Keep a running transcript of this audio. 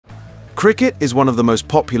Cricket is one of the most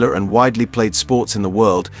popular and widely played sports in the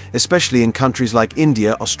world, especially in countries like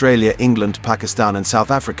India, Australia, England, Pakistan, and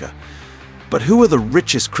South Africa. But who are the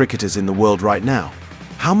richest cricketers in the world right now?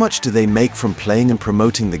 How much do they make from playing and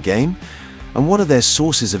promoting the game? And what are their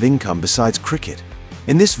sources of income besides cricket?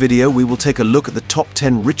 In this video, we will take a look at the top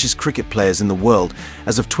 10 richest cricket players in the world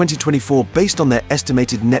as of 2024 based on their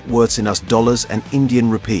estimated net worths in US dollars and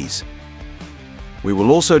Indian rupees. We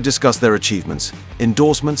will also discuss their achievements,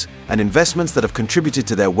 endorsements, and investments that have contributed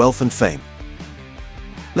to their wealth and fame.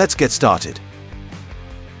 Let's get started.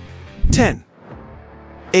 10.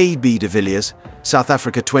 A.B. de Villiers, South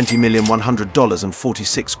Africa, $20,100 and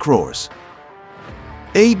 46 crores.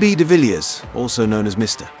 A.B. de Villiers, also known as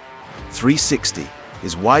Mr. 360,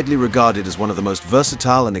 is widely regarded as one of the most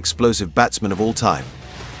versatile and explosive batsmen of all time.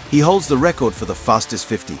 He holds the record for the fastest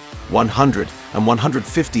 50, 100, and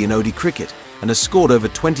 150 in ODI cricket, and has scored over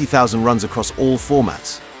 20,000 runs across all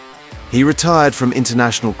formats. He retired from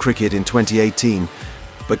international cricket in 2018,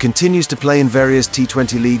 but continues to play in various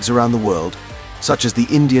T20 leagues around the world, such as the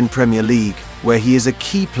Indian Premier League, where he is a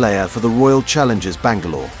key player for the Royal Challengers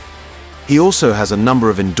Bangalore. He also has a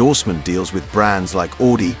number of endorsement deals with brands like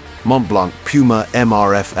Audi, Montblanc, Puma,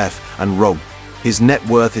 MRFF, and Rogue. His net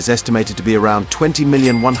worth is estimated to be around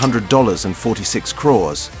 $20,100 and 46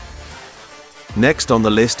 crores. Next on the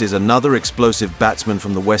list is another explosive batsman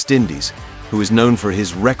from the West Indies, who is known for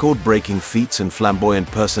his record-breaking feats and flamboyant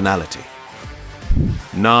personality.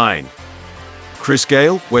 9. Chris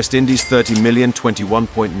Gayle, West Indies, $30 million,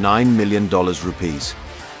 $21.9 million rupees.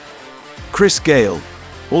 Chris Gayle,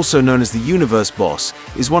 also known as the Universe Boss,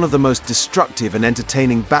 is one of the most destructive and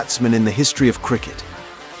entertaining batsmen in the history of cricket.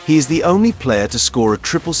 He is the only player to score a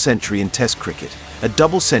triple century in Test cricket, a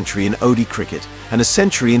double century in ODI cricket, and a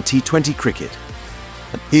century in T20 cricket.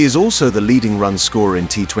 He is also the leading run scorer in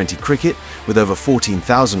T20 cricket, with over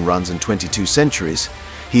 14,000 runs and 22 centuries.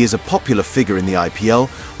 He is a popular figure in the IPL,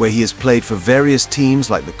 where he has played for various teams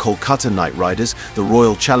like the Kolkata Knight Riders, the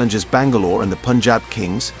Royal Challengers Bangalore, and the Punjab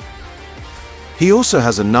Kings. He also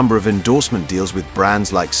has a number of endorsement deals with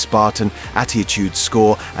brands like Spartan, Attitude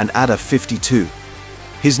Score, and Ada 52.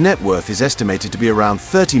 His net worth is estimated to be around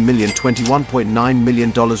 $30 million, $21.9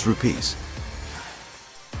 million rupees.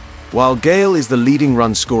 While Gayle is the leading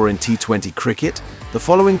run scorer in T20 cricket, the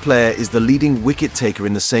following player is the leading wicket taker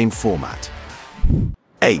in the same format.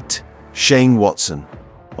 8. Shane Watson,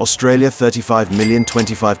 Australia, $35 million,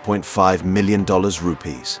 $25.5 million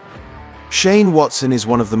rupees. Shane Watson is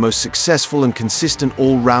one of the most successful and consistent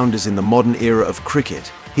all-rounders in the modern era of cricket.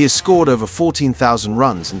 He has scored over 14,000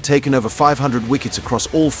 runs and taken over 500 wickets across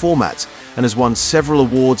all formats and has won several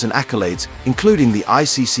awards and accolades, including the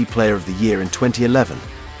ICC Player of the Year in 2011.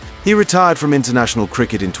 He retired from international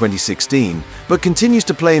cricket in 2016, but continues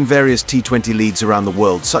to play in various T20 leagues around the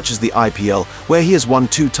world, such as the IPL, where he has won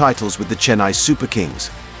 2 titles with the Chennai Super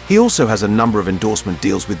Kings. He also has a number of endorsement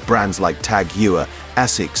deals with brands like Tag Heuer,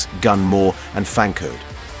 Asics, Gunmore, and Fancode.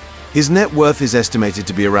 His net worth is estimated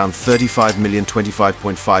to be around $35 million,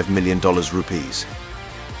 $25.5 million rupees.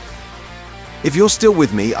 If you're still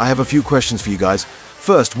with me, I have a few questions for you guys.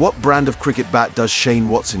 First, what brand of cricket bat does Shane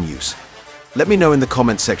Watson use? Let me know in the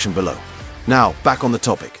comments section below. Now, back on the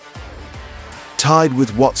topic. Tied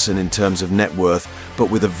with Watson in terms of net worth, but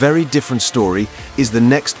with a very different story, is the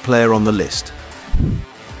next player on the list.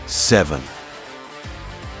 7.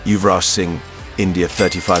 Yuvraj Singh, India,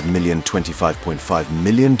 $35 million, $25.5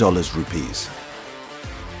 million rupees.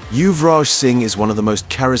 Yuvraj Singh is one of the most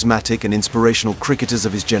charismatic and inspirational cricketers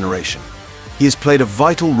of his generation. He has played a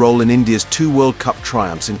vital role in India's 2 World Cup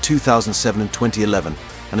triumphs in 2007 and 2011,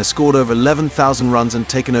 and has scored over 11,000 runs and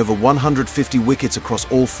taken over 150 wickets across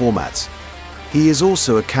all formats. He is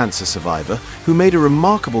also a cancer survivor who made a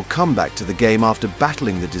remarkable comeback to the game after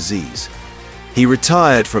battling the disease. He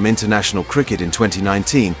retired from international cricket in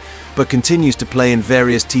 2019, but continues to play in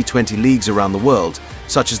various T20 leagues around the world,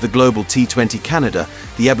 such as the Global T20 Canada,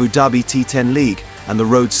 the Abu Dhabi T10 League, and the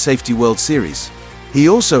Road Safety World Series. He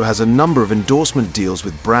also has a number of endorsement deals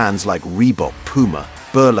with brands like Reebok, Puma,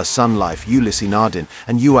 Birla, Sun Life, Ulysse Nardin,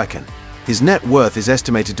 and Uakan. His net worth is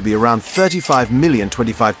estimated to be around $35 million,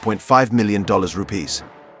 $25.5 million rupees.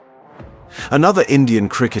 Another Indian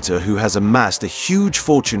cricketer who has amassed a huge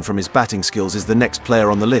fortune from his batting skills is the next player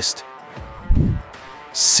on the list.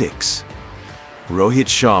 6. Rohit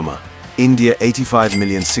Sharma, India, $85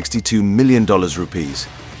 million, $62 million rupees.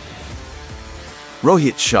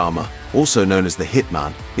 Rohit Sharma, also known as the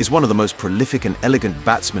Hitman, is one of the most prolific and elegant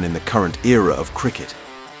batsmen in the current era of cricket.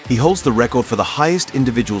 He holds the record for the highest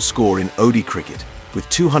individual score in ODI cricket, with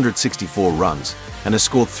 264 runs, and has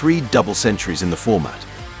scored 3 double centuries in the format.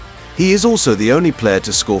 He is also the only player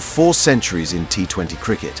to score 4 centuries in T20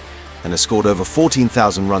 cricket and has scored over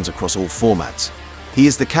 14,000 runs across all formats. He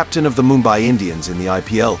is the captain of the Mumbai Indians in the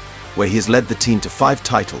IPL, where he has led the team to 5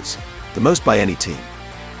 titles, the most by any team.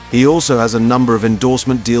 He also has a number of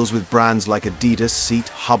endorsement deals with brands like Adidas, Seat,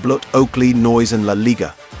 Hublot, Oakley, Noise and La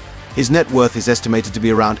Liga. His net worth is estimated to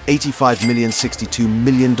be around $85,062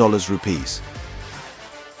 million rupees.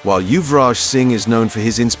 While Yuvraj Singh is known for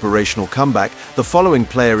his inspirational comeback, the following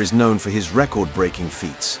player is known for his record-breaking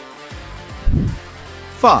feats.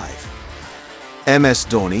 5. MS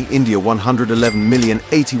Dhoni, India,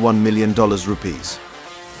 $111,081 million rupees.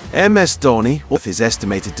 MS Dhoni worth is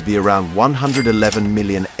estimated to be around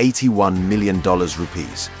 $111,081 million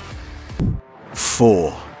rupees.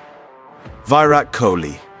 4. Virat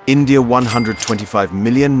Kohli, India,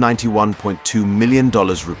 $125,091.2 million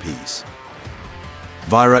rupees.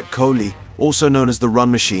 Virat Kohli, also known as the Run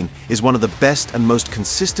Machine, is one of the best and most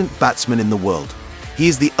consistent batsmen in the world. He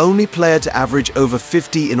is the only player to average over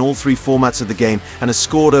 50 in all 3 formats of the game and has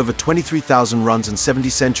scored over 23,000 runs and 70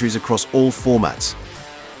 centuries across all formats.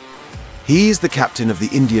 He is the captain of the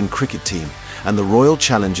Indian cricket team and the Royal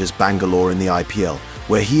Challengers Bangalore in the IPL,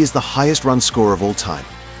 where he is the highest run scorer of all time.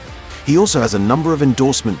 He also has a number of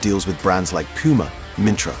endorsement deals with brands like Puma,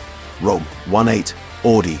 Myntra, Rome, 18,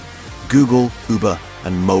 Audi, Google, Uber,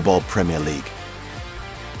 and Mobile Premier League.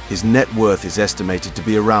 His net worth is estimated to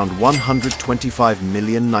be around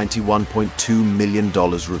 $125,091.2 million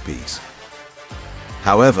rupees.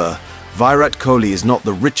 However, Virat Kohli is not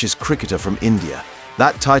the richest cricketer from India.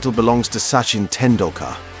 That title belongs to Sachin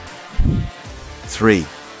Tendulkar. 3.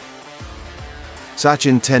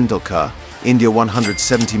 Sachin Tendulkar, India,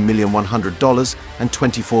 $170,100 and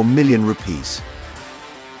 24 million rupees.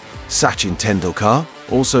 Sachin Tendulkar,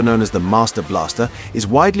 also known as the Master Blaster, is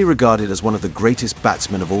widely regarded as one of the greatest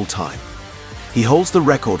batsmen of all time. He holds the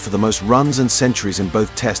record for the most runs and centuries in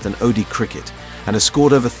both Test and ODI cricket and has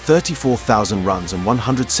scored over 34,000 runs and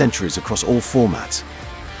 100 centuries across all formats.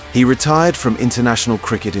 He retired from international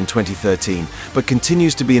cricket in 2013, but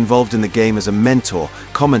continues to be involved in the game as a mentor,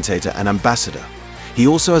 commentator and ambassador. He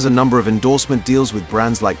also has a number of endorsement deals with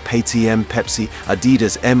brands like Paytm, Pepsi,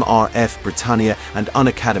 Adidas, MRF, Britannia and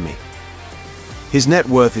Unacademy. His net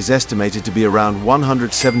worth is estimated to be around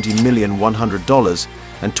 $170,100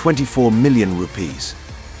 and 24 million rupees.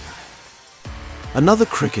 Another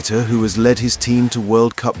cricketer who has led his team to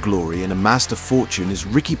World Cup glory and amassed a fortune is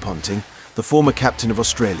Ricky Ponting, the former captain of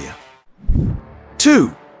Australia.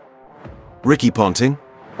 2. Ricky Ponting,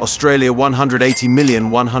 Australia,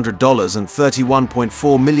 $180,100 and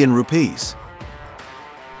 31.4 million rupees.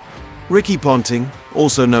 Ricky Ponting,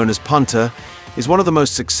 also known as Punter, is one of the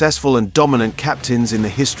most successful and dominant captains in the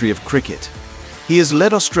history of cricket. He has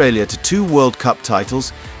led Australia to 2 World Cup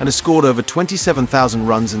titles and has scored over 27,000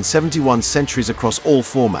 runs and 71 centuries across all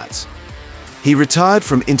formats. He retired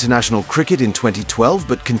from international cricket in 2012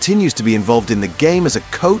 but continues to be involved in the game as a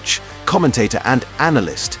coach, commentator and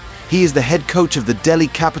analyst. He is the head coach of the Delhi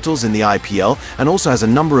Capitals in the IPL and also has a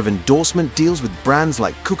number of endorsement deals with brands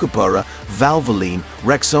like Kookaburra, Valvoline,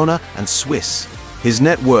 Rexona and Swiss. His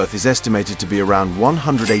net worth is estimated to be around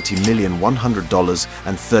 $180,100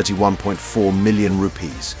 and 31.4 million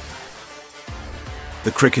rupees.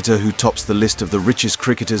 The cricketer who tops the list of the richest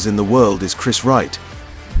cricketers in the world is Chris Wright.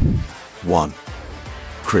 1.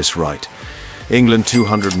 Chris Wright, England,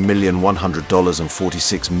 $200,100 and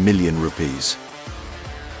 46 million rupees.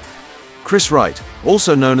 Chris Wright,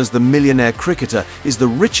 also known as the millionaire cricketer, is the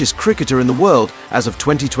richest cricketer in the world as of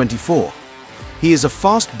 2024. He is a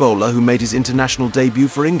fast bowler who made his international debut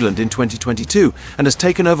for England in 2022 and has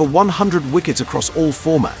taken over 100 wickets across all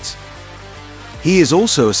formats. He is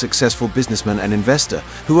also a successful businessman and investor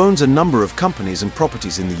who owns a number of companies and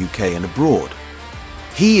properties in the UK and abroad.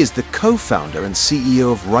 He is the co-founder and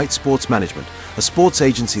CEO of Wright Sports Management, a sports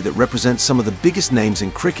agency that represents some of the biggest names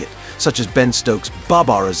in cricket, such as Ben Stokes,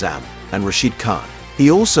 Babar Azam, and Rashid Khan.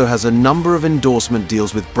 He also has a number of endorsement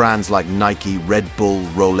deals with brands like Nike, Red Bull,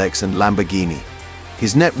 Rolex, and Lamborghini.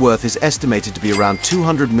 His net worth is estimated to be around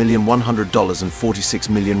 $200,100 and 46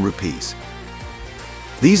 million rupees.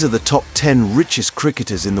 These are the top 10 richest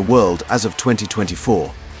cricketers in the world as of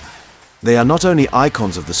 2024. They are not only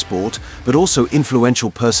icons of the sport, but also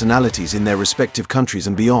influential personalities in their respective countries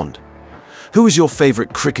and beyond. Who is your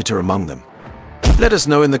favorite cricketer among them? Let us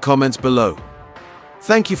know in the comments below.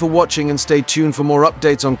 Thank you for watching and stay tuned for more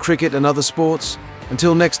updates on cricket and other sports.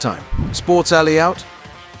 Until next time, Sports Alley out.